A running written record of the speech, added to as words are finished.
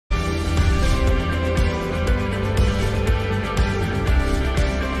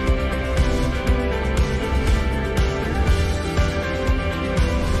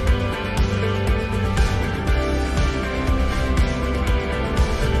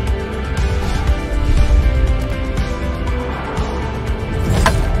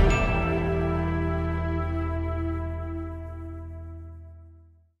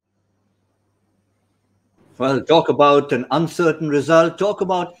Well, talk about an uncertain result. Talk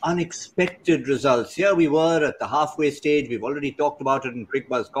about unexpected results. Here we were at the halfway stage. We've already talked about it in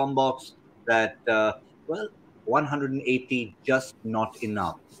Cricbuzz Combox that, 180 just not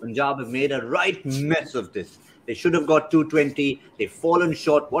enough. Punjab have made a right mess of this. They should have got 220. They've fallen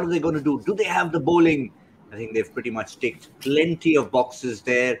short. What are they going to do? Do they have the bowling? I think they've pretty much ticked plenty of boxes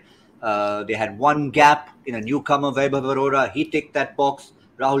there. They had one gap in a newcomer, Vaibhav Arora. He ticked that box.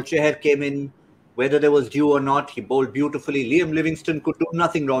 Rahul Chahar came in. Whether there was due or not, he bowled beautifully. Liam Livingstone could do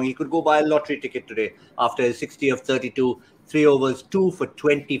nothing wrong. He could go buy a lottery ticket today after his 60 of 32, 3 overs, 2 for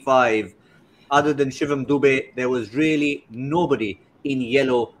 25. Other than Shivam Dube, there was really nobody in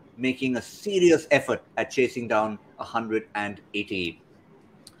yellow making a serious effort at chasing down 180.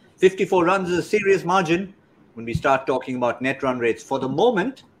 54 runs is a serious margin when we start talking about net run rates. For the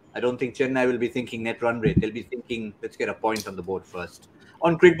moment, I don't think Chennai will be thinking net run rate. They'll be thinking, let's get a point on the board first.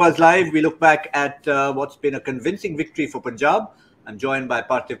 On Cricbuzz Live, we look back at what's been a convincing victory for Punjab. I'm joined by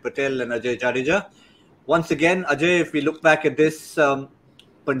Parthiv Patel and Ajay Jadeja. Once again, Ajay, if we look back at this,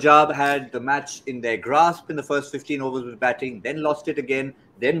 Punjab had the match in their grasp in the first 15 overs with batting, then lost it again,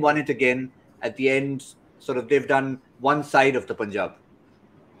 then won it again. At the end, sort of they've done one side of the Punjab.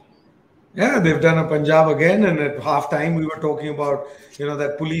 Yeah, they've done a Punjab again, and at halftime we were talking about,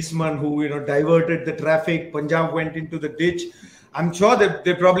 that policeman who, diverted the traffic. Punjab went into the ditch. I'm sure that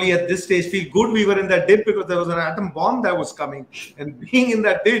they probably at this stage feel good we were in that ditch because there was an atom bomb that was coming, and being in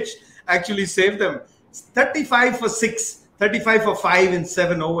that ditch actually saved them. 35 for 6, 35 for 5 in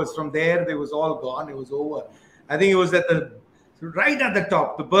 7 overs. From there, they was all gone. It was over. I think it was right at the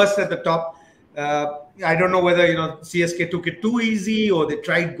top, the burst at the top. I don't know whether, CSK took it too easy or they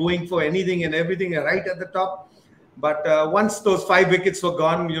tried going for anything and everything right at the top. But once those 5 wickets were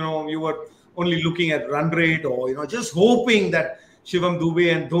gone, you were only looking at run rate or, just hoping that Shivam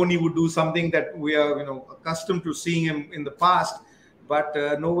Dube and Dhoni would do something that we are, accustomed to seeing him in the past, but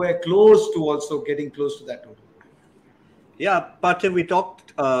nowhere close to also getting close to that total. Yeah,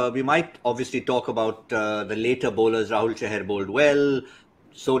 Parthiv, we might obviously talk about the later bowlers. Rahul Chahar bowled well.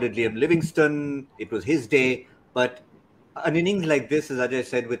 So did Liam Livingstone. It was his day. But an innings like this, as Ajay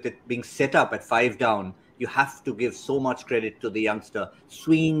said, with it being set up at 5 down, you have to give so much credit to the youngster,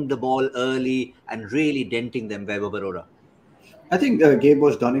 swinging the ball early and really denting them, Vaibhav Arora. I think the game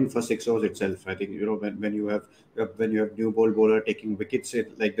was done in for 6 overs itself. I think, when you have new bowler taking wickets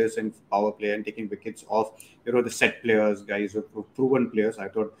like this in power play and taking wickets off, the set players, guys who proven players, I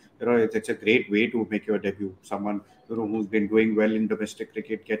thought, it's a great way to make your debut. Someone, who's been doing well in domestic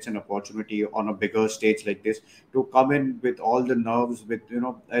cricket gets an opportunity on a bigger stage like this to come in with all the nerves, with,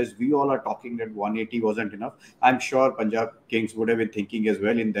 as we all are talking that 180 wasn't enough. I'm sure Punjab Kings would have been thinking as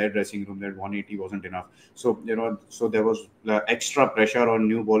well in their dressing room that 180 wasn't enough. So, so there was extra pressure on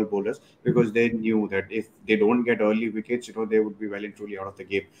new ball bowlers because they knew that if they don't get early wickets, they would be well and truly out of the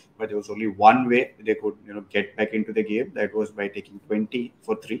game. But there was only one way they could, get back into the game. That was by taking 20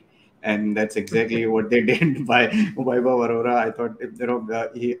 for 3. And that's exactly what they did by Vaibhav Arora. I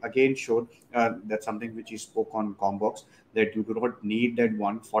thought, he again showed that's something which he spoke on Combox, that you do not need that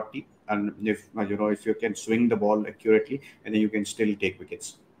 140. And if you can swing the ball accurately, and then you can still take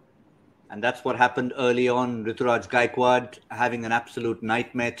wickets. And that's what happened early on. Rituraj Gaikwad having an absolute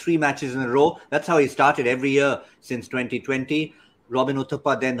nightmare. 3 matches in a row. That's how he started every year since 2020. Robin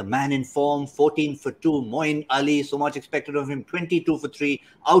Uthappa, then the man in form, 14 for 2. Moeen Ali, so much expected of him, 22 for 3.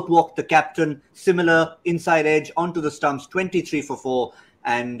 Outwalked the captain, similar inside edge onto the stumps, 23 for 4.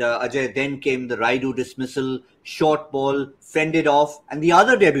 And Ajay, then came the Raidu dismissal, short ball, fended off. And the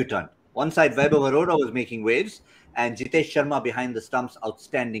other debutant, one side Vaibhav Arora was making waves, and Jitesh Sharma behind the stumps,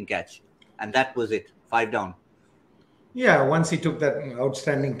 outstanding catch. And that was it, 5 down. Yeah, once he took that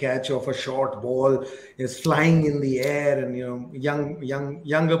outstanding catch of a short ball, is flying in the air, and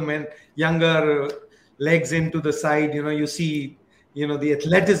younger legs into the side. You see, the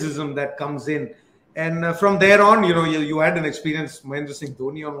athleticism that comes in, and from there on, you had an experienced Mahendra Singh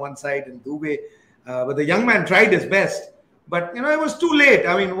Dhoni on one side and Dube, but the young man tried his best, but it was too late.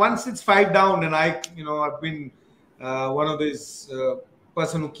 I mean, once it's 5 down, and I've been one of these.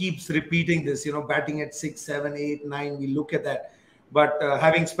 Person who keeps repeating this, batting at 6, 7, 8, 9, we look at that. But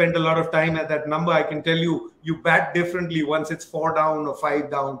having spent a lot of time at that number, I can tell you bat differently once it's 4 down or 5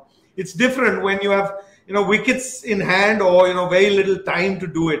 down. It's different when you have, wickets in hand or, very little time to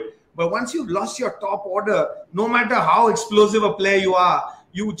do it. But once you've lost your top order, no matter how explosive a player you are,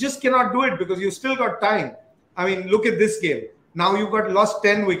 you just cannot do it because you still got time. I mean, look at this game. Now you've got lost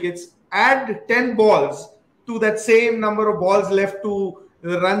 10 wickets, add 10 balls to that same number of balls left to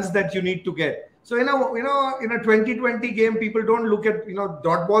the runs that you need to get. So in a 2020 game, people don't look at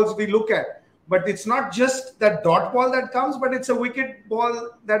dot balls we look at, But it's not just that dot ball that comes, but it's a wicket ball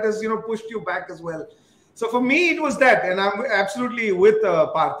that has, pushed you back as well. So for me, it was that. And I'm absolutely with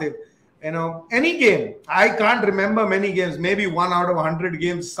Parthiv. Any game, I can't remember many games, maybe 1 out of 100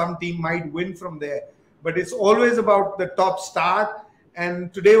 games, some team might win from there. But it's always about the top start.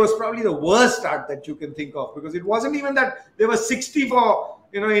 And today was probably the worst start that you can think of, because it wasn't even that they were 60 for,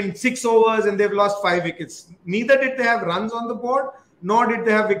 in 6 overs and they've lost 5 wickets. Neither did they have runs on the board, nor did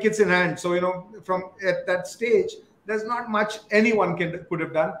they have wickets in hand. So, from at that stage, there's not much anyone could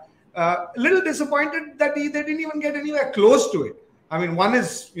have done. A little disappointed that they didn't even get anywhere close to it. I mean, one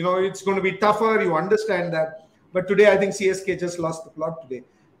is, it's going to be tougher. You understand that. But today, I think CSK just lost the plot today.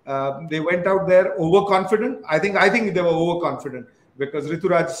 They went out there overconfident. I think they were overconfident because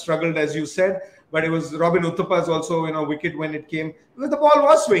Rituraj struggled, as you said. But it was Robin Uthappa's also, wicket when it came. Because the ball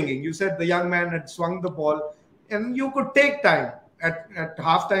was swinging. You said the young man had swung the ball. And you could take time. At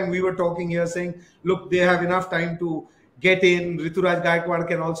halftime, we were talking here saying, look, they have enough time to get in. Rituraj Gaikwad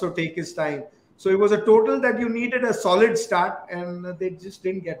can also take his time. So it was a total that you needed a solid start, and they just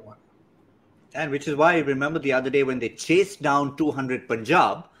didn't get one. And which is why I remember the other day when they chased down 200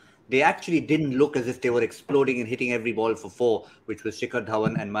 Punjab, they actually didn't look as if they were exploding and hitting every ball for 4, which was Shikhar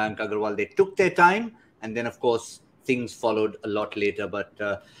Dhawan and Mayank Agarwal. They took their time, and then, of course, things followed a lot later. But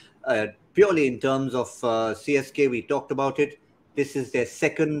purely in terms of CSK, we talked about it. This is their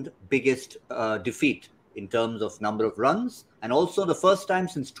second biggest defeat in terms of number of runs, and also the first time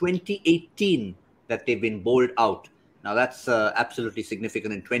since 2018 that they've been bowled out. Now that's absolutely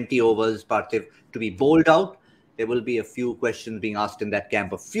significant in 20 overs, Parthiv, to be bowled out. There will be a few questions being asked in that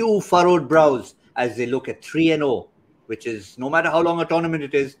camp, a few furrowed brows as they look at 3-0, which is, no matter how long a tournament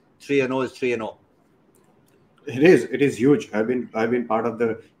it is, 3-0 is 3-0. It is huge. I've been part of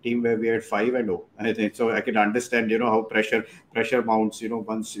the team where we had 5-0. I think so. I can understand, how pressure mounts.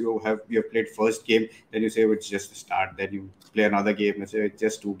 Once you have played first game, then you say it's just the start. Then you play another game and say it's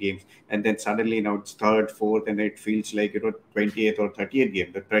just 2 games, and then suddenly now it's third, fourth, and it feels like 20th or 30th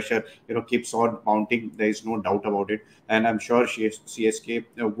game. The pressure keeps on mounting. There is no doubt about it, and I'm sure CSK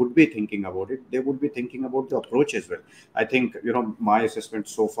would be thinking about it. They would be thinking about the approach as well. I think my assessment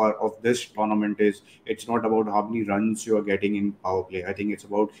so far of this tournament is it's not about how many runs you are getting in power play. I think it's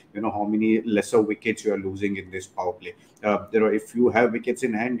about how many lesser wickets you are losing in this power play. If you have wickets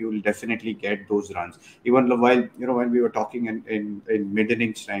in hand, you will definitely get those runs. Even while when we were talking in mid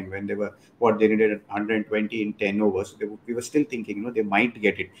innings time, when they needed 120 in 10 overs, we were still thinking they might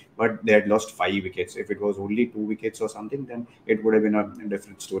get it, but they had lost 5 wickets. If it was only 2 wickets or something, then it would have been a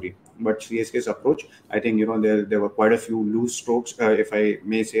different story. But CSK's approach, I think there were quite a few loose strokes, if I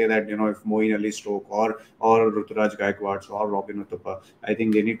may say that. If Moeen Ali stroke or Ruturaj Gaikwad or Robin Uthappa, I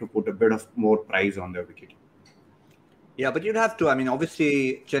think they need to put a bit of more price on their wicket. Yeah, but you'd have to. I mean,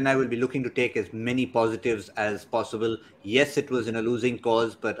 obviously, Chennai will be looking to take as many positives as possible. Yes, it was in a losing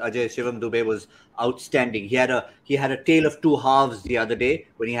cause, but Ajay Shivam Dubey was outstanding. He had a tale of 2 halves the other day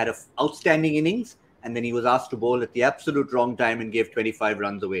when he had an outstanding innings, and then he was asked to bowl at the absolute wrong time and gave 25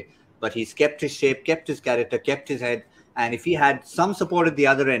 runs away. But he's kept his shape, kept his character, kept his head, and if he had some support at the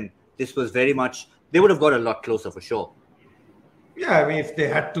other end, this was very much, they would have got a lot closer for sure. Yeah, I mean, if they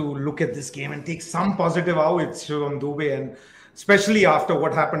had to look at this game and take some positive out, it's Shivam Dubey, and especially after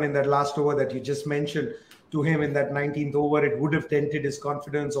what happened in that last over that you just mentioned to him in that 19th over, it would have dented his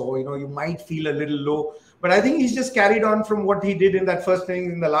confidence, or you might feel a little low. But I think he's just carried on from what he did in that first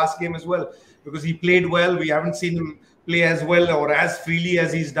inning in the last game as well, because he played well. We haven't seen him play as well or as freely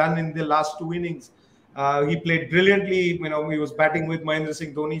as he's done in the last 2 innings. He played brilliantly. He was batting with Mahendra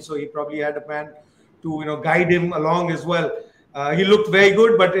Singh Dhoni, so he probably had a man to guide him along as well. He looked very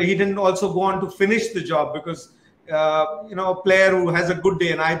good, but he didn't also go on to finish the job, because a player who has a good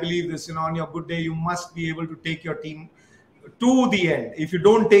day, and I believe this, on your good day, you must be able to take your team to the end. If you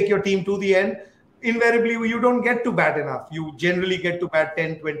don't take your team to the end, invariably you don't get to bat enough. You generally get to bat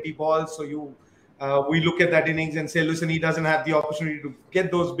 10, 20 balls. So we look at that innings and say, listen, he doesn't have the opportunity to get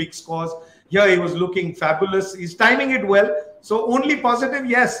those big scores. Here he was looking fabulous. He's timing it well. So only positive,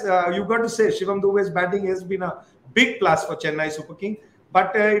 yes, you've got to say Shivam Dubey's batting has been a big plus for Chennai Super King,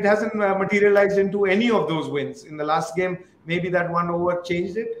 but it hasn't materialized into any of those wins. In the last game, maybe that 1 over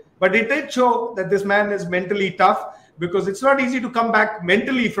changed it, but it did show that this man is mentally tough, because it's not easy to come back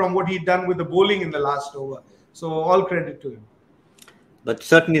mentally from what he'd done with the bowling in the last over. So all credit to him. But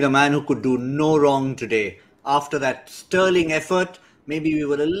certainly the man who could do no wrong today. After that sterling effort, maybe we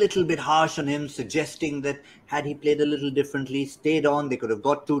were a little bit harsh on him, suggesting that had he played a little differently, stayed on, they could have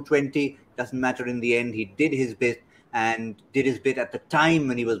got 220. Doesn't matter in the end. He did his bit, and did his bit at the time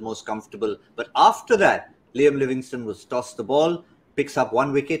when he was most comfortable. But after that, Liam Livingstone was tossed the ball. picks up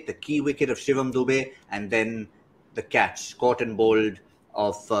 1 wicket, the key wicket of Shivam Dube, and then the catch, caught and bowled,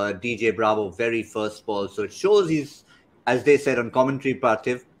 of DJ Bravo, very first ball. So it shows he's, as they said on commentary,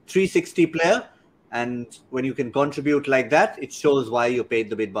 Parthiv, 360 player. And when you can contribute like that, it shows why you paid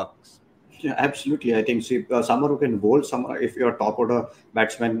the big bucks. Yeah, absolutely. I think someone who can bowl, if you're a top order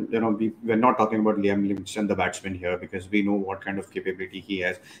batsman, we're not talking about Liam Livingstone, the batsman here, because we know what kind of capability he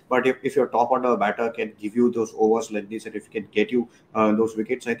has. But if your top order batter can give you those overs like this, and if he can get you those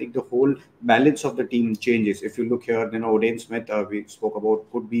wickets, I think the whole balance of the team changes. If you look here, Oden Smith, we spoke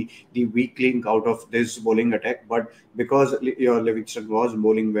about, could be the weak link out of this bowling attack. But because your Livingstone was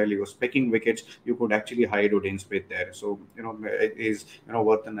bowling well, he was picking wickets, you could actually hide Oden Smith there. So, it is,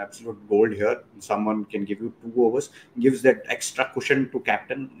 worth an absolute gold here. Someone can give you 2 overs, gives that extra cushion to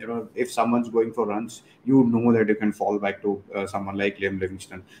captain. If someone's going for runs, you know that you can fall back to someone like Liam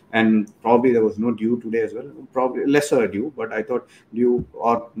Livingstone. And probably there was no due today as well, probably lesser due, but I thought due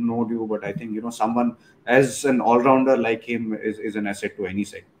or no due, but I think someone as an all-rounder like him is an asset to any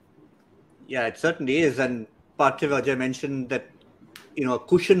side. Yeah, it certainly is. And Parthiv, Ajay mentioned that a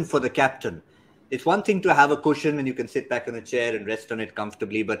cushion for the captain. It's one thing to have a cushion and you can sit back in a chair and rest on it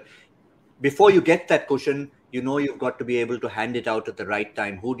comfortably, but before you get that cushion, you've got to be able to hand it out at the right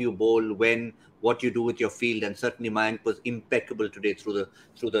time. Who do you bowl, when, what you do with your field, and certainly Mayank was impeccable today through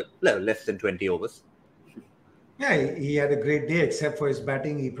the less than 20 overs. Yeah, he had a great day, except for his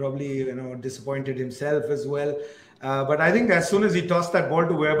batting. He probably disappointed himself as well. But I think as soon as he tossed that ball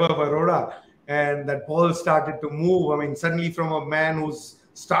to Weber Arora and that ball started to move, I mean, suddenly from a man who's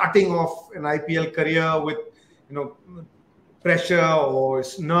starting off an IPL career with pressure or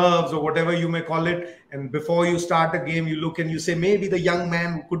nerves or whatever you may call it, and before you start a game you look and you say maybe the young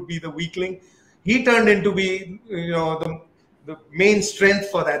man who could be the weakling, he turned into be the main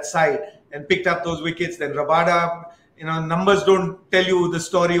strength for that side and picked up those wickets. Then Rabada, numbers don't tell you the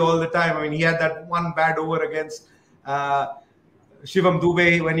story all the time. I mean, he had that one bad over against Shivam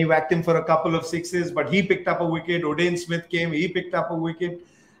Dube when he whacked him for a couple of sixes, but he picked up a wicket. Oden Smith came, he picked up a wicket.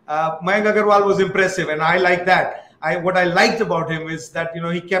 Mayank Agarwal was impressive, and I like that. What I liked about him is that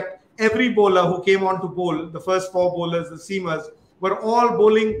he kept every bowler who came on to bowl, the first 4 bowlers, the seamers, were all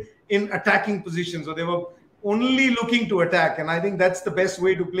bowling in attacking positions, so they were only looking to attack. And I think that's the best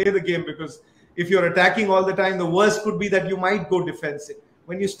way to play the game, because if you're attacking all the time, the worst could be that you might go defensive.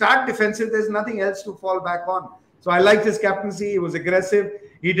 When you start defensive, there's nothing else to fall back on. So I liked his captaincy. He was aggressive.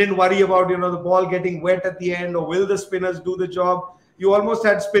 He didn't worry about the ball getting wet at the end, or will the spinners do the job. You almost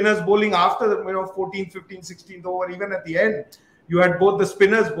had spinners bowling after the 14th, 15th, 16th over. Even at the end, you had both the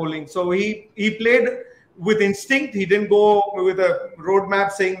spinners bowling. So he played with instinct. He didn't go with a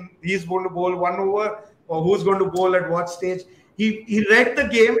roadmap saying he's going to bowl 1 over or who's going to bowl at what stage. He read the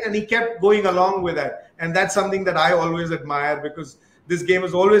game and he kept going along with that. And that's something that I always admire, because this game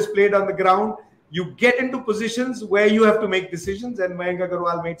is always played on the ground. You get into positions where you have to make decisions, and Mayank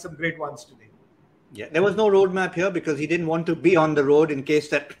Agarwal made some great ones today. Yeah, there was no roadmap here because he didn't want to be on the road in case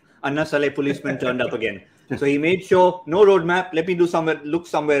that Anna Saleh policeman turned up again. So he made sure, no roadmap, let me look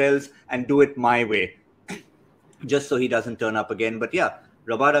somewhere else and do it my way, just so he doesn't turn up again. But yeah,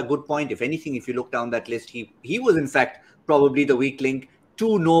 Rabada, good point. If anything, if you look down that list, he was in fact probably the weak link.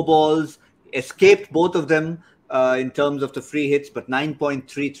 2 no balls, escaped both of them in terms of the free hits, but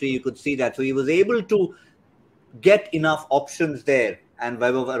 9.33, you could see that. So he was able to get enough options there, and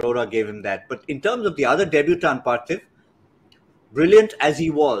Vaibhav Arora gave him that. But in terms of the other debutant, Parthiv, brilliant as he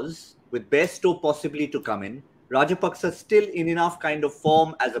was, with Bairstow possibly to come in, Rajapaksa still in enough kind of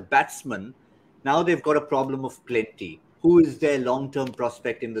form as a batsman. Now they've got a problem of plenty. Who is their long-term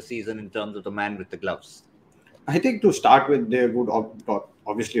prospect in the season in terms of the man with the gloves? I think to start with, they would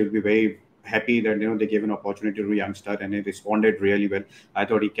obviously be very happy that they gave an opportunity to a youngster and he responded really well. I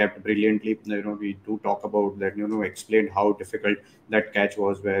thought he kept brilliantly. We do talk about that. Explained how difficult that catch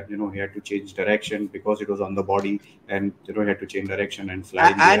was, where he had to change direction because it was on the body, and he had to change direction and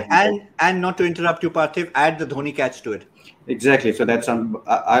fly. And not to interrupt you, Parthiv, add the Dhoni catch to it. Exactly. So that's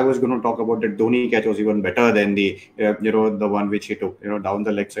I was going to talk about that. Dhoni catch was even better than the the one which he took down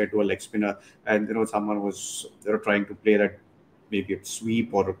the leg side to a leg spinner, and someone was trying to play that maybe a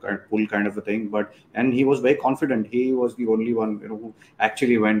sweep or a pull kind of a thing, and he was very confident. He was the only one who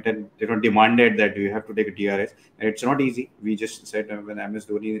actually went and demanded that you have to take a DRS, and it's not easy. We just said when MS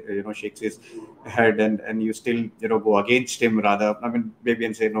Dhoni shakes his head and you still go against him, rather, I mean, maybe,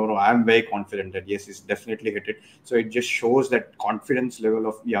 and say no, I'm very confident that yes, he's definitely hit it. So it just shows that confidence level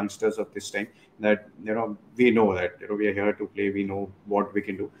of youngsters of this time, that we know that we are here to play, we know what we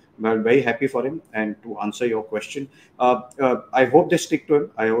can do. I'm very happy for him. And to answer your question, I hope they stick to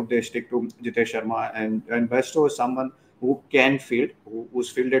him. I hope they stick to Jitesh Sharma, and Bairstow is someone who can field, who's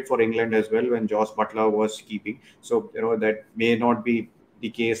fielded for England as well when Josh Butler was keeping. So that may not be the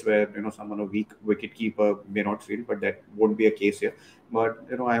case where someone a weak wicket keeper may not field, but that won't be a case here. But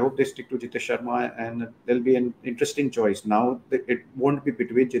I hope they stick to Jitesh Sharma, and there'll be an interesting choice. Now it won't be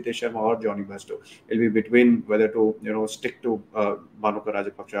between Jitesh Sharma or Johnny Bairstow. It'll be between whether to stick to Bhanuka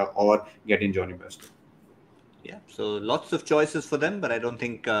Rajapaksa or get in Johnny Bairstow. Yeah, so lots of choices for them, but I don't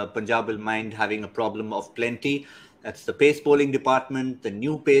think Punjab will mind having a problem of plenty. That's the pace bowling department, the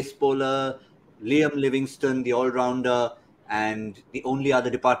new pace bowler, Liam Livingstone, the all-rounder, and the only other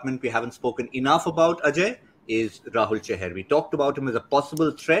department we haven't spoken enough about, Ajay, is Rahul Chahar. We talked about him as a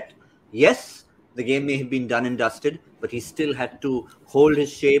possible threat. Yes, the game may have been done and dusted, but he still had to hold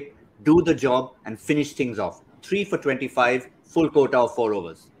his shape, do the job, and finish things off. 3 for 25, full quota of 4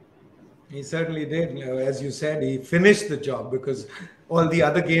 overs. He certainly did. As you said, he finished the job, because all the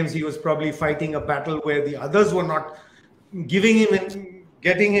other games he was probably fighting a battle where the others were not giving him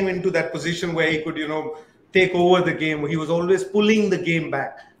getting him into that position where he could, take over the game. He was always pulling the game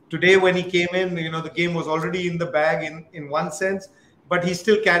back. Today, when he came in, the game was already in the bag in one sense, but he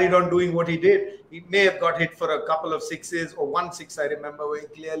still carried on doing what he did. He may have got hit for a couple of sixes, or 1 6, I remember very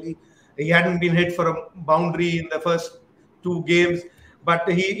clearly. He hadn't been hit for a boundary in the first 2 games, but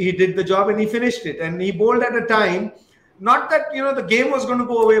he did the job and he finished it. And he bowled at a time, not that, the game was going to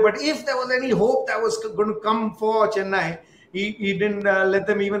go away, but if there was any hope that was going to come for Chennai, he didn't let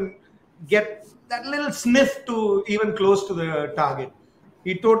them even get that little sniff to even close to the target.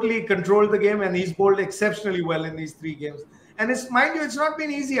 He totally controlled the game, and he's bowled exceptionally well in these 3 games. And mind you, it's not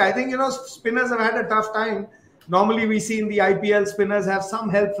been easy. I think, spinners have had a tough time. Normally, we see in the IPL, spinners have some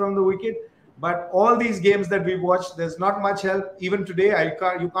help from the wicket. But all these games that we've watched, there's not much help. Even today,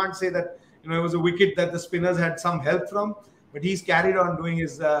 you can't say that it was a wicket that the spinners had some help from. But he's carried on doing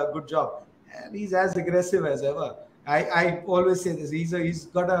his good job. And he's as aggressive as ever. I always say this. He's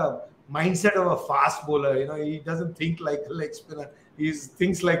got a mindset of a fast bowler. He doesn't think like a leg spinner. He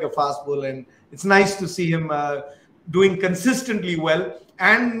thinks like a fast bowler, and it's nice to see him doing consistently well,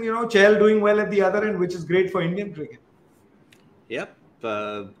 and Chahal doing well at the other end, which is great for Indian cricket. Yep.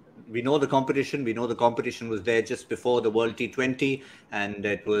 We know the competition. We know the competition was there just before the World T20, and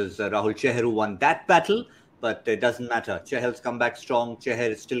it was Rahul Chahar who won that battle. But it doesn't matter. Chahal's come back strong.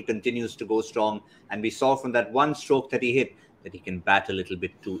 Chahar still continues to go strong, and we saw from that one stroke that he hit that he can bat a little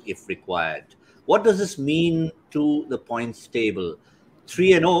bit too if required. What does this mean to the points table?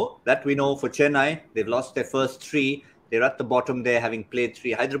 3-0, that we know for Chennai. They've lost their first 3. They're at the bottom there, having played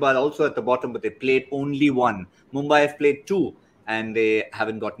 3. Hyderabad also at the bottom, but they played only 1. Mumbai have played 2, and they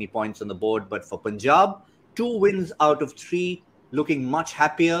haven't got any points on the board. But for Punjab, 2 wins out of 3, looking much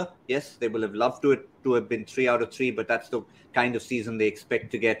happier. Yes, they will have loved to have been 3 out of 3, but that's the kind of season they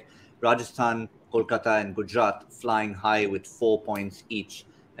expect to get. Rajasthan, Kolkata and Gujarat flying high with 4 points each,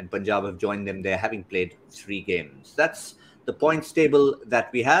 and Punjab have joined them there, having played 3 games. That's the points table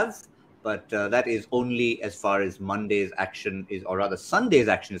that we have, but that is only as far as Monday's action is, or rather Sunday's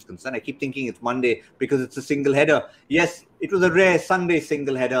action is concerned. I keep thinking it's Monday because it's a single header. Yes, it was a rare Sunday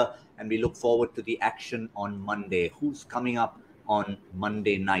single header, and we look forward to the action on Monday. Who's coming up on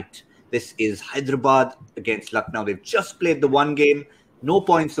Monday night? This is Hyderabad against Lucknow. They've just played the 1 game, no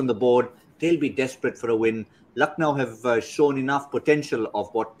points on the board. They'll be desperate for a win. Lucknow have shown enough potential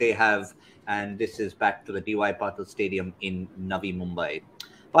of what they have, and this is back to the DY Patil Stadium in Navi Mumbai.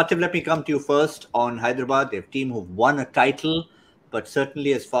 Parthiv, let me come to you first on Hyderabad. They're a team who've won a title, but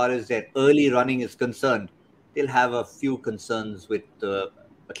certainly as far as their early running is concerned, they'll have a few concerns with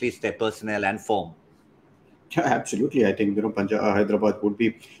at least their personnel and form. Yeah, absolutely. I think Hyderabad would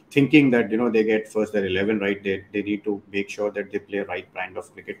be thinking that they get first their 11 right. They need to make sure that they play right brand of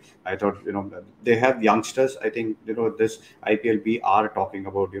cricket. I thought they have youngsters. I think this IPL we are talking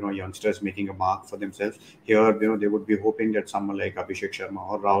about youngsters making a mark for themselves. Here they would be hoping that someone like Abhishek Sharma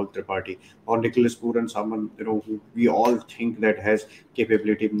or Rahul Tripathi or Nicholas Pooran, someone who we all think that has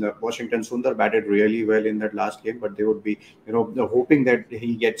capability. Washington Sundar batted really well in that last game, but they would be hoping that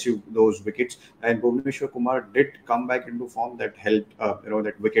he gets you those wickets. And Bhuvneshwar Kumar did come back into form. That helped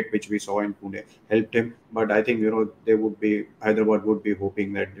that wicket which we saw in Pune helped him. But I think Hyderabad would be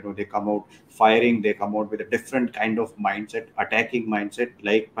hoping that they come out firing, they come out with a different kind of mindset, attacking mindset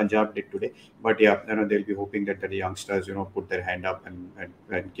like Punjab did today. But yeah, they'll be hoping that the youngsters put their hand up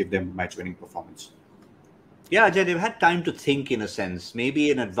and give them match winning performance. Yeah, Ajay, they've had time to think in a sense. Maybe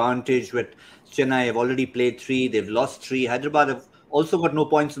an advantage with Chennai have already played 3, they've lost 3. Hyderabad have also got no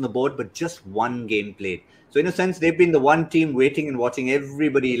points on the board, but just 1 game played. So in a sense, they've been the one team waiting and watching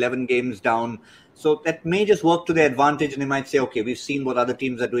everybody 11 games down. So that may just work to their advantage, and they might say, okay, we've seen what other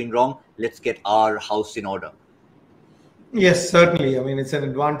teams are doing wrong. Let's get our house in order. Yes, certainly. I mean, it's an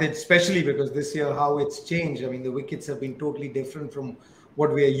advantage, especially because this year how it's changed. I mean, the wickets have been totally different from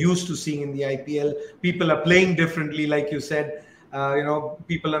what we are used to seeing in the IPL. People are playing differently, like you said.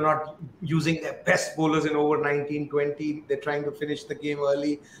 People are not using their best bowlers in over 19, 20. They're trying to finish the game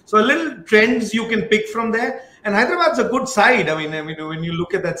early. So a little trends you can pick from there. And Hyderabad's a good side. I mean, when you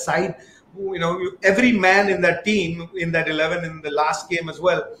look at that side, every man in that team, in that 11, in the last game as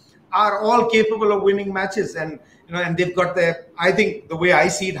well, are all capable of winning matches. And they've got their, I think the way I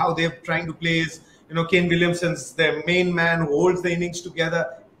see it, how they're trying to play is, Kane Williamson's their main man who holds the innings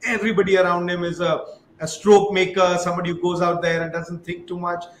together. Everybody around him is a stroke maker, somebody who goes out there and doesn't think too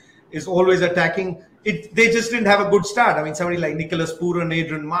much, is always attacking. They just didn't have a good start. I mean, somebody like Nicholas Pooran,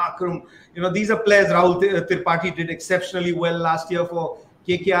 Adrian Markram, these are players. Rahul Tripathi did exceptionally well last year for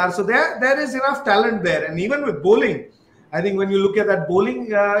KKR. So there is enough talent there. And even with bowling, I think when you look at that bowling,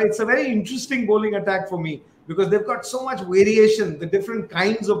 it's a very interesting bowling attack for me because they've got so much variation, the different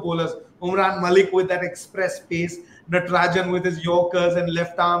kinds of bowlers. Umran Malik with that express pace, Natarajan with his Yorkers and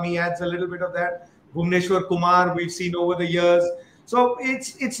left arm, he adds a little bit of that. Bhuvneshwar Kumar, we've seen over the years. So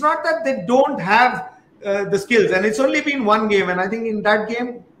it's not that they don't have the skills, and it's only been one game. And I think in that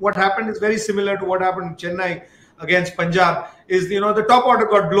game, what happened is very similar to what happened in Chennai against Punjab. Is the top order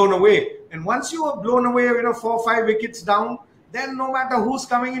got blown away, and once you are blown away, 4 or 5 wickets down, then no matter who's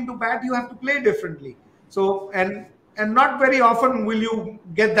coming into bat, you have to play differently. So and not very often will you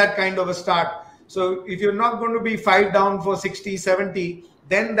get that kind of a start. So if you're not going to be 5 down for 60, 70,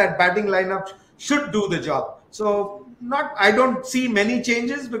 then that batting lineup should do the job. So I don't see many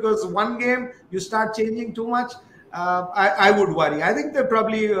changes because one game you start changing too much. I would worry. I think they'll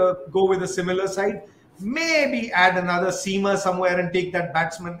probably go with a similar side. Maybe add another seamer somewhere and take that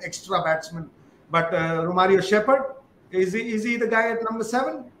extra batsman. But Romario Shepherd, is he the guy at number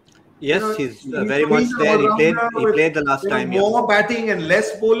 7? Yes, he's very much there. He played the last time. More batting and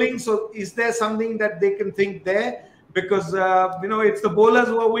less bowling. So is there something that they can think there? Because, it's the bowlers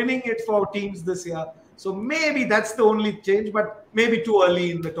who are winning it for teams this year. So maybe that's the only change, but maybe too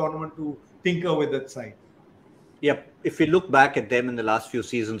early in the tournament to tinker with that side. Yep. If we look back at them in the last few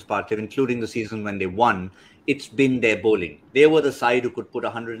seasons, Parthiv, including the season when they won, it's been their bowling. They were the side who could put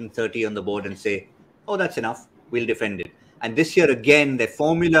 130 on the board and say, oh, that's enough. We'll defend it. And this year, again, their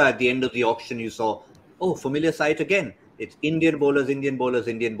formula at the end of the auction, you saw, oh, familiar sight again. It's Indian bowlers, Indian bowlers,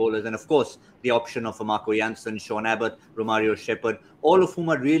 Indian bowlers. And of course, the option of Marco Jansen, Sean Abbott, Romario Shepherd, all of whom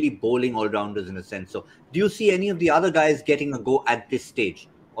are really bowling all-rounders in a sense. So do you see any of the other guys getting a go at this stage?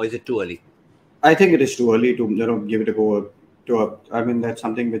 Or is it too early? I think it is too early to give it a go. I mean, that's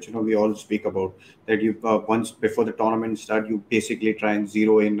something which we all speak about. That you once before the tournament start, you basically try and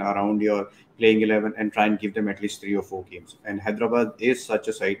zero in around your playing 11 and try and give them at least 3 or 4 games. And Hyderabad is such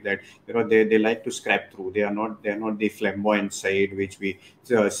a side that they like to scrap through. They are not the flamboyant side which we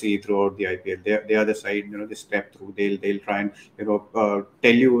see throughout the IPL. They are the side they scrap through. They'll try and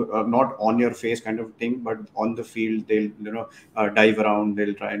tell you not on your face kind of thing, but on the field they'll dive around.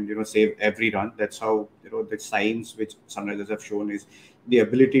 They'll try and save every run. That's how the signs which Sunrisers have shown is the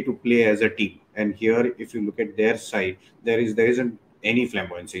ability to play as a team. And here, if you look at their side, there isn't any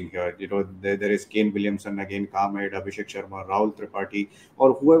flamboyance in here. There is Kane Williamson, again, calm-headed, Abhishek Sharma, Rahul Tripathi,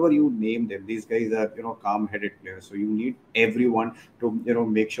 or whoever you name them. These guys are, calm-headed players. So you need everyone to,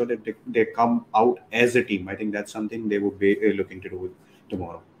 make sure that they come out as a team. I think that's something they would be looking to do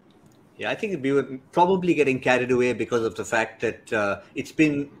tomorrow. Yeah, I think we were probably getting carried away because of the fact that it's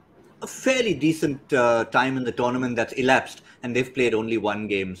been a fairly decent time in the tournament that's elapsed, and they've played only one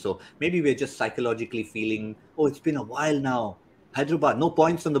game. So maybe we're just psychologically feeling, oh, it's been a while now. Hyderabad, no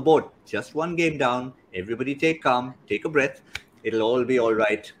points on the board, just one game down. Everybody take calm, take a breath. It'll all be all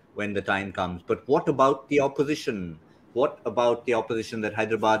right when the time comes. But what about the opposition? What about the opposition that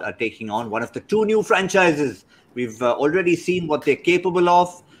Hyderabad are taking on? One of the 2 new franchises. We've already seen what they're capable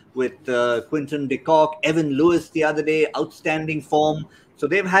of with Quinton de Kock, Evan Lewis the other day, outstanding form. So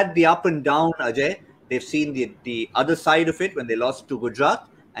they've had the up and down, Ajay. They've seen the other side of it when they lost to Gujarat.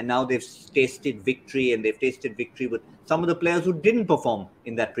 And now they've tasted victory, and they've tasted victory with some of the players who didn't perform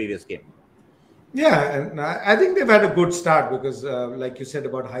in that previous game. Yeah, and I think they've had a good start because, like you said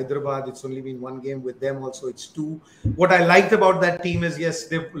about Hyderabad, it's only been one game. With them also, it's 2. What I liked about that team is, yes,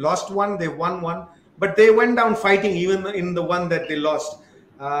 they've lost 1, they've won 1, but they went down fighting even in the one that they lost.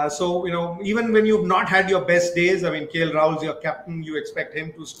 So, even when you've not had your best days, I mean, KL Rahul's your captain, you expect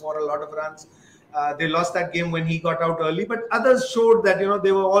him to score a lot of runs. They lost that game when he got out early, but others showed that,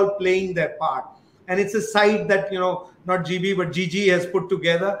 they were all playing their part. And it's a side that, not GB, but GG has put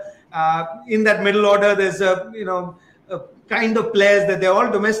together. In that middle order, there's a kind of players that they're all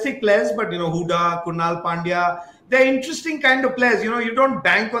domestic players, but, Huda, Kunal Pandya, they're interesting kind of players. You don't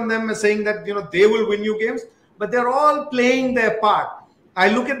bank on them as saying that, they will win you games, but they're all playing their part. I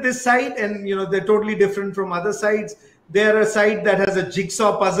look at this side and, they're totally different from other sides. They're a side that has a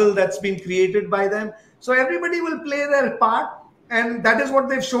jigsaw puzzle that's been created by them. So everybody will play their part. And that is what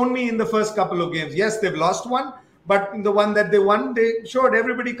they've shown me in the first couple of games. Yes, they've lost one, but in the one that they won, they showed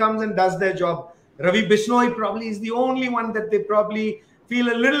everybody comes and does their job. Ravi Bishnoi probably is the only one that they probably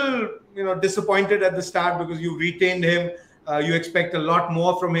feel a little, disappointed at the start, because you retained him. You expect a lot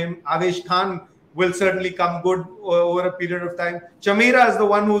more from him. Avesh Khan will certainly come good over a period of time. Chamira is the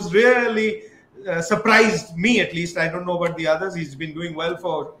one who's really surprised me, at least. I don't know about the others. He's been doing well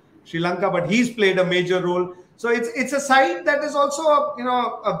for Sri Lanka, but he's played a major role. So it's a side that is also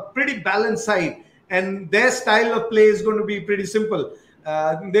a pretty balanced side, and their style of play is going to be pretty simple.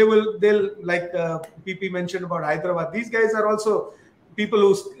 They'll like PP mentioned about Hyderabad. These guys are also people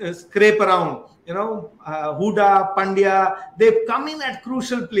who scrape around. Huda, Pandya, they've come in at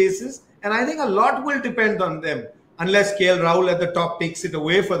crucial places, and I think a lot will depend on them, unless KL Rahul at the top takes it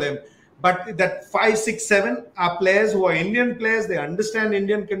away for them. But that 5, 6, 7 are players who are Indian players. They understand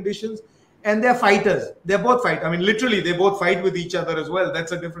Indian conditions, and they're fighters. They're both fight. I mean, literally, they both fight with each other as well.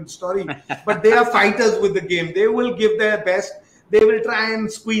 That's a different story. But they are fighters with the game. They will give their best. They will try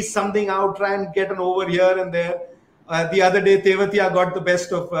and squeeze something out, try and get an over here and there. The other day, Tewatia got the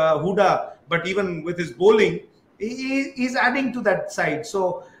best of Huda. But even with his bowling, he's adding to that side.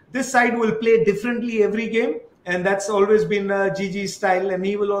 So this side will play differently every game. And that's always been Gigi's style. And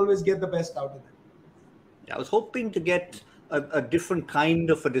he will always get the best out of it. I was hoping to get a different kind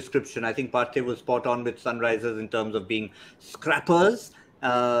of a description. I think Parthiv was spot on with Sunrisers in terms of being scrappers.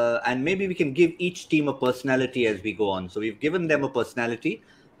 And maybe we can give each team a personality as we go on. So we've given them a personality.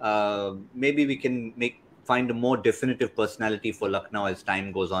 Maybe we can find a more definitive personality for Lucknow as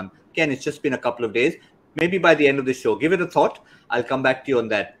time goes on. Again, it's just been a couple of days. Maybe by the end of the show, give it a thought. I'll come back to you on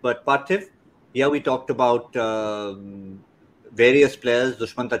that. But Parthiv, we talked about various players,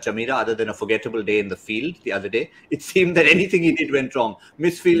 Dushmanta Chamira, other than a forgettable day in the field the other day. It seemed that anything he did went wrong.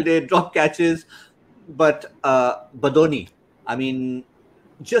 Misfielded, drop catches. But Dhoni, I mean,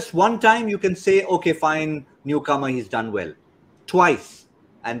 just one time you can say, okay, fine, newcomer, he's done well. Twice.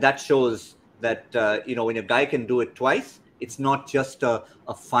 And that shows that, when a guy can do it twice, it's not just a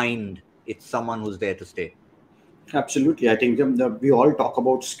find. It's someone who's there to stay. Absolutely. I think we all talk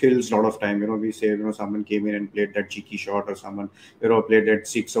about skills a lot of time. We say, someone came in and played that cheeky shot, or someone, played that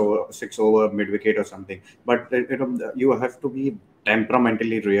six over mid wicket or something. But, you have to be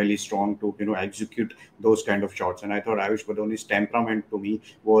temperamentally really strong to, execute those kind of shots. And I thought Ayush Badoni's temperament to me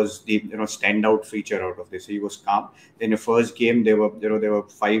was the, standout feature out of this. He was calm. In the first game, they were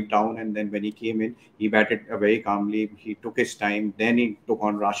 5 down. And then when he came in, he batted very calmly. He took his time. Then he took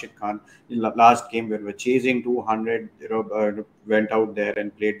on Rashid Khan. In the last game, when we were chasing 200, went out there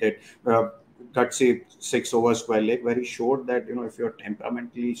and played that gutsy 6 over square leg, where he showed that if you're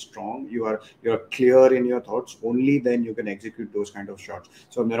temperamentally strong, you're clear in your thoughts, only then you can execute those kind of shots.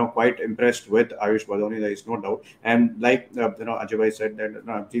 So I'm quite impressed with Ayush Badoni, there is no doubt. And like Ajay Bhai said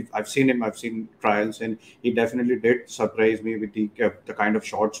that I've seen trials, and he definitely did surprise me with the kind of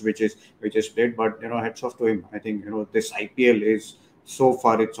shots which is played. But hats off to him. I think this IPL is, so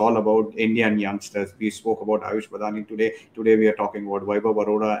far, it's all about Indian youngsters. We spoke about Ayush Badani today. Today, we are talking about Vaibhav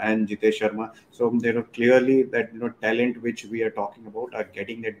Baroda and Jitesh Sharma. So, clearly that talent which we are talking about are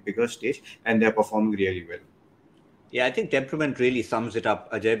getting that bigger stage, and they're performing really well. Yeah, I think temperament really sums it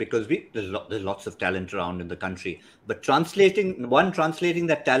up, Ajay, because there's lots of talent around in the country. But translating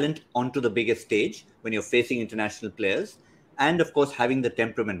that talent onto the biggest stage when you're facing international players, and of course having the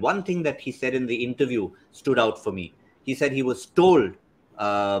temperament. One thing that he said in the interview stood out for me. He said he was told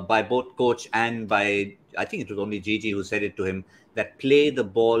by both coach and by, I think it was only Gigi who said it to him, that play the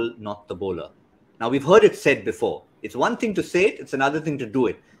ball, not the bowler. Now, we've heard it said before. It's one thing to say it, it's another thing to do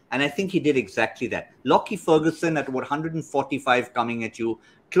it. And I think he did exactly that. Lockie Ferguson at about 145 coming at you,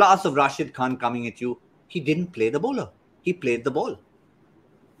 class of Rashid Khan coming at you. He didn't play the bowler. He played the ball.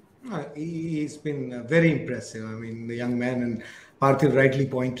 He's been very impressive. I mean, the young man, and Parthiv rightly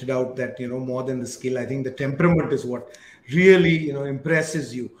pointed out that, more than the skill, I think the temperament is what really,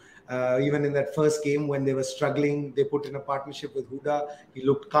 impresses you. Even in that first game when they were struggling, they put in a partnership with Huda. He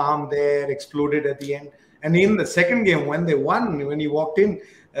looked calm there, exploded at the end. And in the second game, when they won, when he walked in,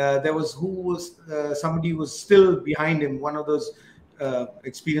 there was somebody who was still behind him, one of those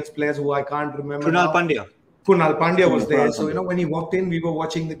experienced players who I can't remember. Kunal Pandya was there. So, when he walked in, we were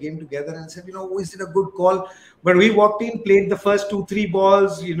watching the game together and said, is it a good call? But we walked in, played the first 2-3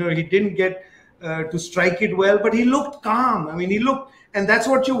 balls. He didn't get to strike it well, but he looked calm. I mean, he looked, and that's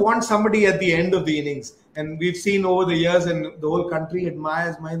what you want somebody at the end of the innings. And we've seen over the years, and the whole country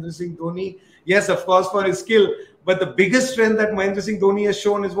admires Mahendra Singh Dhoni. Yes, of course, for his skill, but the biggest strength that Mahendra Singh Dhoni has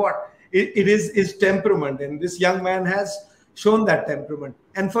shown is what? It is his temperament, and this young man has shown that temperament.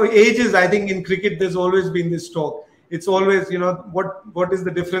 And for ages, I think in cricket, there's always been this talk. It's always, what is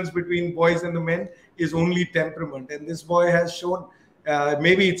the difference between boys and the men is only temperament. And this boy has shown,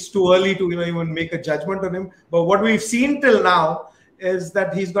 maybe it's too early to even make a judgment on him. But what we've seen till now is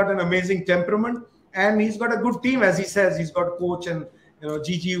that he's got an amazing temperament, and he's got a good team, as he says. He's got coach and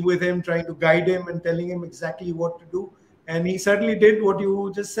Gigi with him, trying to guide him and telling him exactly what to do. And he certainly did what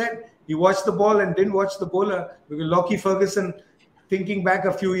you just said. He watched the ball and didn't watch the bowler. Because Lockie Ferguson, thinking back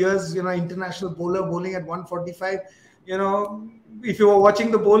a few years, international bowler bowling at 145, if you were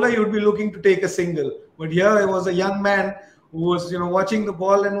watching the bowler, you would be looking to take a single. But here it was a young man who was, watching the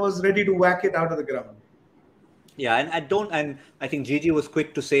ball and was ready to whack it out of the ground. Yeah, and I think Gigi was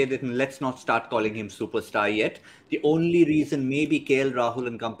quick to say that let's not start calling him superstar yet. The only reason maybe KL Rahul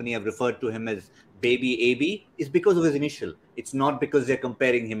and company have referred to him as Baby AB is because of his initial. It's not because they're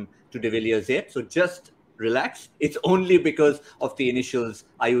comparing him to De Villiers yet. So just relax. It's only because of the initials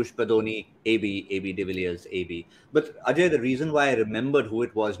Ayush Padoni, AB De Villiers, AB. But Ajay, the reason why I remembered who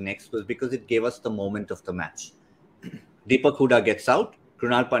it was next was because it gave us the moment of the match. Deepak Hooda gets out.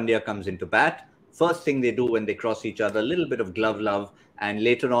 Krunal Pandya comes into bat. First thing they do when they cross each other, a little bit of glove love. And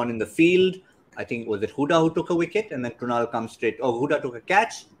later on in the field, I think, was it Hooda who took a wicket? And then Krunal comes straight. Oh, Hooda took a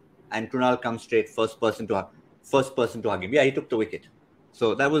catch. And Krunal comes straight, first person to hug him. Yeah, he took the wicket.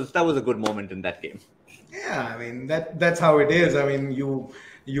 So that was a good moment in that game. Yeah, I mean, that's how it is. I mean,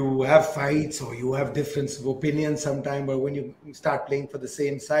 you have fights or you have difference of opinions sometimes, but when you start playing for the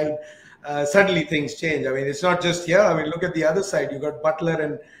same side, suddenly things change. I mean, it's not just here. I mean, look at the other side. You got Butler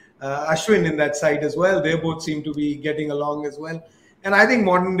and Ashwin in that side as well. They both seem to be getting along as well. And I think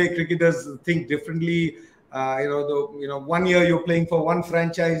modern day cricketers think differently. 1 year you're playing for one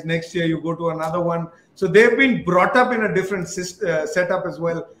franchise, next year you go to another one. So they've been brought up in a different setup as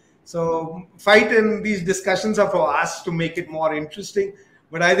well. So fight and these discussions are for us to make it more interesting.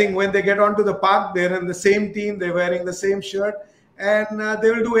 But I think when they get onto the park, they're in the same team, they're wearing the same shirt, and they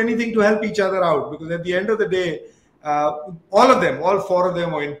will do anything to help each other out. Because at the end of the day, all four of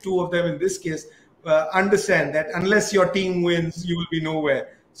them, or in two of them in this case, understand that unless your team wins, you will be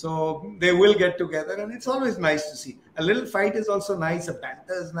nowhere. So they will get together, and it's always nice to see. A little fight is also nice, a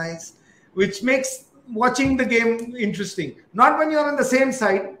banter is nice, which makes watching the game interesting. Not when you're on the same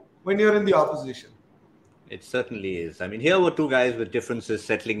side, when you're in the opposition. It certainly is. I mean, here were two guys with differences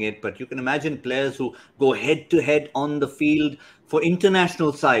settling it, but you can imagine players who go head-to-head on the field for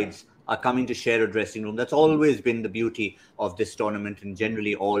international sides are coming to share a dressing room. That's always been the beauty of this tournament and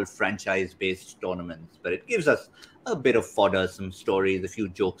generally all franchise-based tournaments. But it gives us a bit of fodder, some stories, a few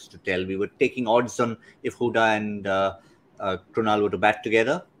jokes to tell. We were taking odds on if Hooda and Krunal were to bat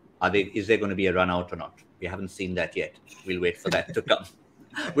together. Is there going to be a run out or not? We haven't seen that yet. We'll wait for that to come.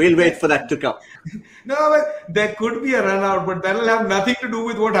 We'll wait for that to come. No, but there could be a run out, but that'll have nothing to do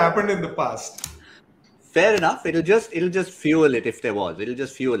with what happened in the past. Fair enough. It'll just fuel it if there was. It'll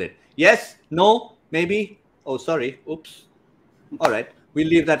just fuel it. Yes, no, maybe. Oh, sorry. Oops. All right. We'll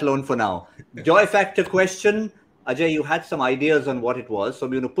leave that alone for now. Joy factor question. Ajay, you had some ideas on what it was. So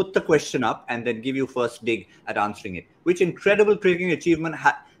I'm going to put the question up and then give you first dig at answering it. Which incredible cricketing achievement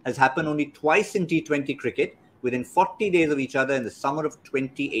has happened only twice in T20 cricket within 40 days of each other in the summer of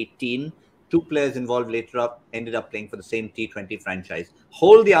 2018. Two players involved ended up playing for the same T20 franchise.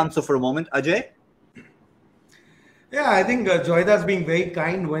 Hold the answer for a moment. Ajay? Yeah, I think Joyda's being very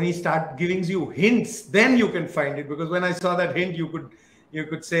kind. When he starts giving you hints, then you can find it. Because when I saw that hint, you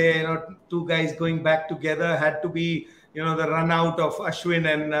could say, two guys going back together had to be, the run out of Ashwin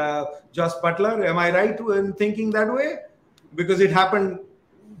and Josh Butler. Am I right in thinking that way? Because it happened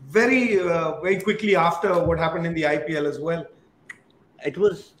very, very quickly after what happened in the IPL as well.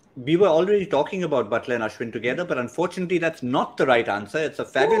 We were already talking about Butler and Ashwin together, but unfortunately, that's not the right answer. It's a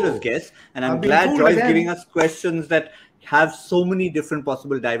fabulous guess, and I'm glad Joy is giving us questions that have so many different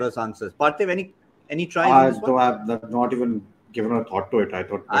possible diverse answers. Parthiv, any tries? I have not even given a thought to it. I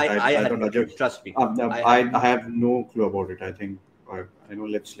thought, I don't trust me. I have no clue about it. I think. I know.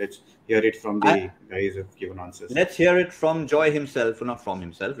 Let's hear it from the guys who've given answers. Let's hear it from Joy himself, or not from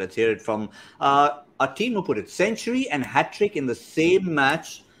himself. Let's hear it from a team who put it. Century and hat-trick in the same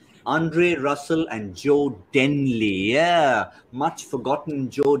match. Andre Russell and Joe Denley. Yeah, much forgotten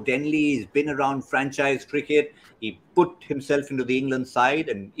Joe Denley. He's been around franchise cricket. He put himself into the England side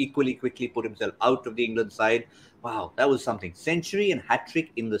and equally quickly put himself out of the England side. Wow, that was something. Century and hat-trick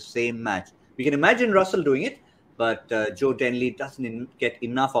in the same match. We can imagine Russell doing it, but Joe Denley doesn't get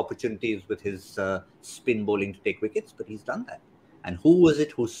enough opportunities with his spin bowling to take wickets, but he's done that. And who was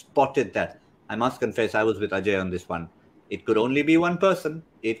it who spotted that? I must confess, I was with Ajay on this one. It could only be one person.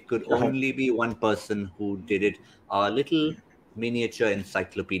 It could only be one person who did it. Our little miniature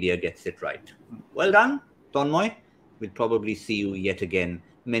encyclopedia gets it right. Well done, Tonmoy. We'll probably see you yet again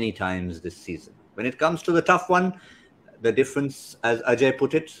many times this season. When it comes to the tough one, the difference, as Ajay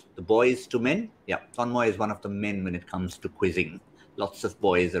put it, the boys to men. Yeah, Tonmoy is one of the men when it comes to quizzing. Lots of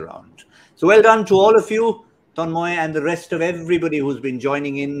boys around. So well done to all of you, Tonmoy, and the rest of everybody who's been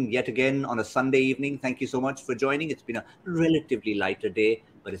joining in yet again on a Sunday evening. Thank you so much for joining. It's been a relatively lighter day,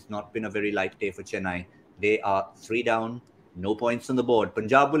 but it's not been a very light day for Chennai. They are 3 down, no points on the board.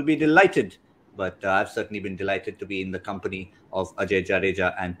 Punjab will be delighted, but I've certainly been delighted to be in the company of Ajay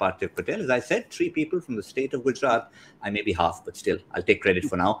Jadeja and Parthiv Patel. As I said, 3 people from the state of Gujarat. I may be half, but still, I'll take credit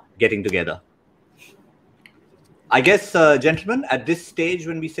for now, getting together. I guess, gentlemen, at this stage,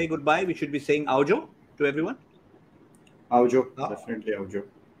 when we say goodbye, we should be saying aujo to everyone. Aujo, definitely aujo.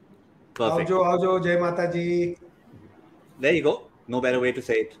 Perfect. Aujo, Jai Mataji. There you go. No better way to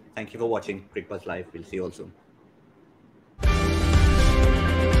say it. Thank you for watching Cricbuzz Live. We'll see you all soon.